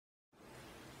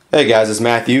Hey guys, it's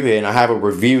Matthew and I have a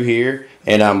review here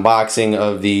and unboxing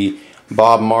of the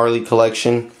Bob Marley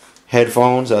collection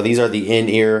headphones. These are the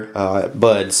in-ear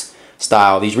buds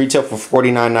style. These retail for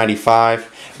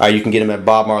 $49.95. You can get them at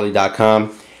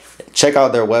bobmarley.com. Check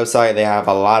out their website. They have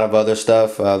a lot of other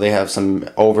stuff. They have some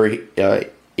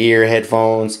over-ear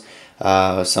headphones,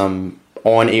 some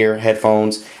on-ear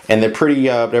headphones, and they're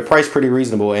priced pretty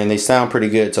reasonable and they sound pretty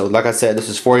good. So like I said, this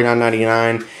is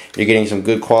 $49.99. You're getting some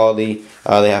good quality.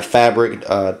 They have fabric,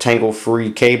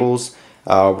 tangle-free cables,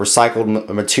 recycled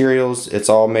materials. It's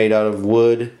all made out of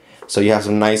wood, so you have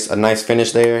a nice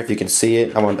finish there. If you can see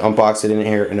it, I'm gonna unbox it in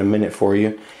here in a minute for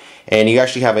you. And you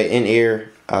actually have an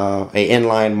in-ear,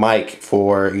 inline mic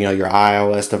for your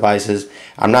iOS devices.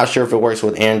 I'm not sure if it works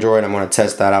with Android. I'm gonna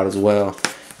test that out as well.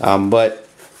 But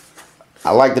I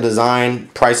like the design.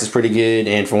 Price is pretty good,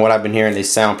 and from what I've been hearing, they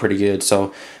sound pretty good.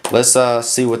 So let's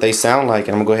see what they sound like,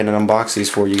 and I'm gonna go ahead and unbox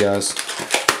these for you guys.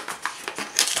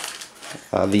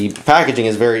 The packaging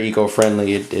is very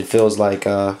eco-friendly. It feels like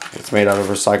it's made out of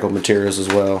recycled materials as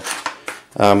well.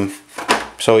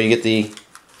 So you get the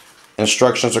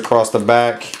instructions across the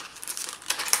back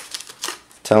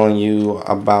telling you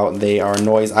about they are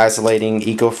noise isolating,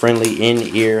 eco-friendly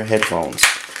in-ear headphones.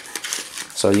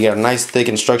 So you got a nice thick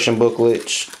instruction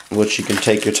booklet, which you can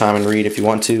take your time and read if you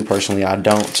want to. Personally, I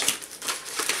don't.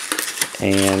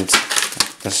 And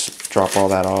let's drop all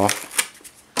that off.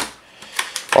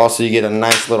 Also, you get a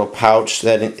nice little pouch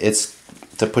that it's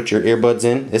to put your earbuds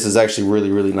in. This is actually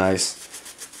really nice.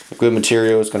 Good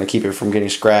material. It's going to keep it from getting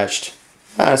scratched.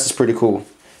 This is pretty cool.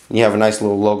 And you have a nice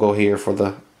little logo here for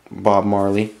the Bob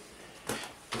Marley.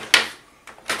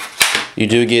 You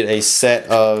do get a set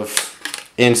of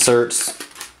inserts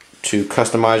to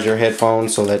customize your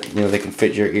headphones so that they can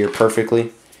fit your ear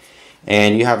perfectly.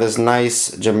 And you have this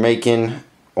nice Jamaican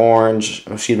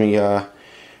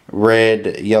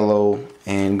red, yellow,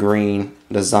 and green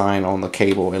design on the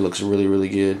cable. It looks really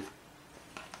good.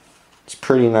 It's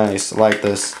pretty nice. I like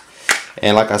this.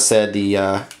 And like I said,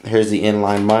 here's the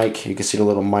inline mic. You can see the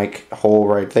little mic hole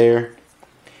right there.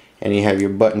 And you have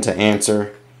your button to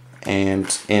answer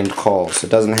and end calls. It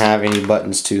doesn't have any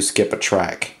buttons to skip a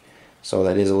track. So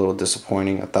that is a little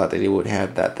disappointing. I thought that it would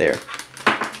have that there.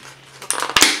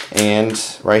 And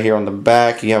right here on the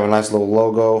back, you have a nice little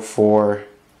logo for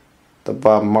the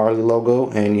Bob Marley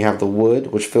logo, and you have the wood,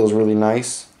 which feels really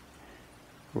nice.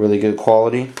 Really good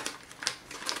quality.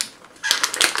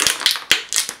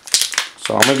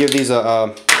 So I'm gonna give these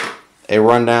a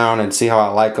rundown and see how I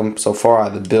like them. So far,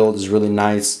 the build is really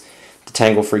nice. The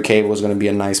tangle-free cable is gonna be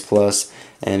a nice plus,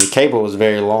 and the cable is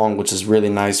very long, which is really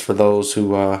nice for those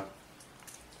who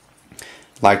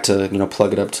like to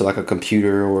plug it up to like a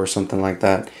computer or something like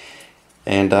that.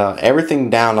 And everything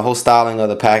down, the whole styling of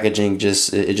the packaging,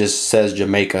 it just says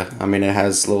Jamaica. I mean, it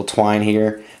has a little twine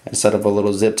here instead of a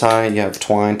little zip tie. You have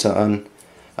twine to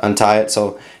untie it.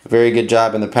 So very good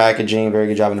job in the packaging, very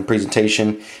good job in the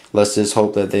presentation. Let's just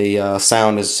hope that the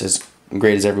sound is as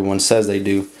great as everyone says they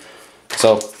do.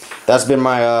 So that's been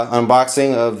my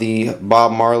unboxing of the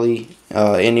Bob Marley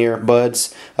in-ear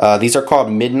buds. These are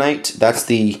called Midnight. That's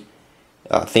the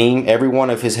theme. Every one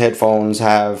of his headphones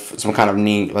have some kind of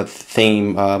neat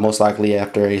theme, most likely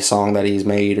after a song that he's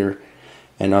made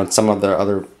and on some of the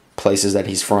other places that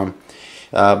he's from.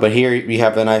 But here you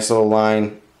have a nice little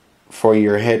line for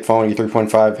your headphone, your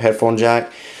 3.5 headphone jack.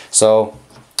 So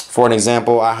for an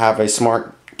example, I have a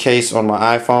smart case on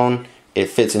my iPhone. It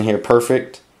fits in here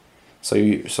perfect. So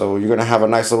you're gonna have a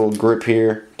nice little grip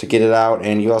here to get it out,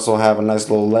 and you also have a nice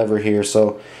little lever here,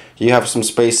 so you have some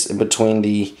space in between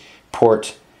the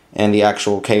port and the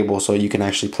actual cable, so you can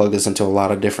actually plug this into a lot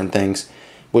of different things,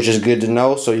 which is good to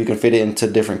know, so you can fit it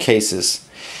into different cases.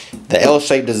 The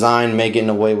L-shaped design may get in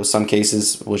the way with some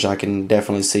cases, which I can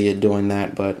definitely see it doing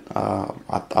that, but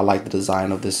I like the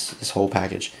design of this whole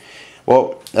package.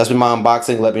 Well, that's been my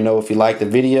unboxing. Let me know if you liked the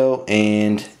video,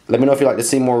 and let me know if you'd like to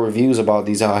see more reviews about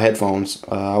these headphones.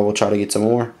 I will try to get some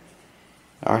more.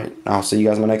 Alright, I'll see you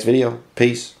guys in my next video.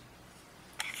 Peace.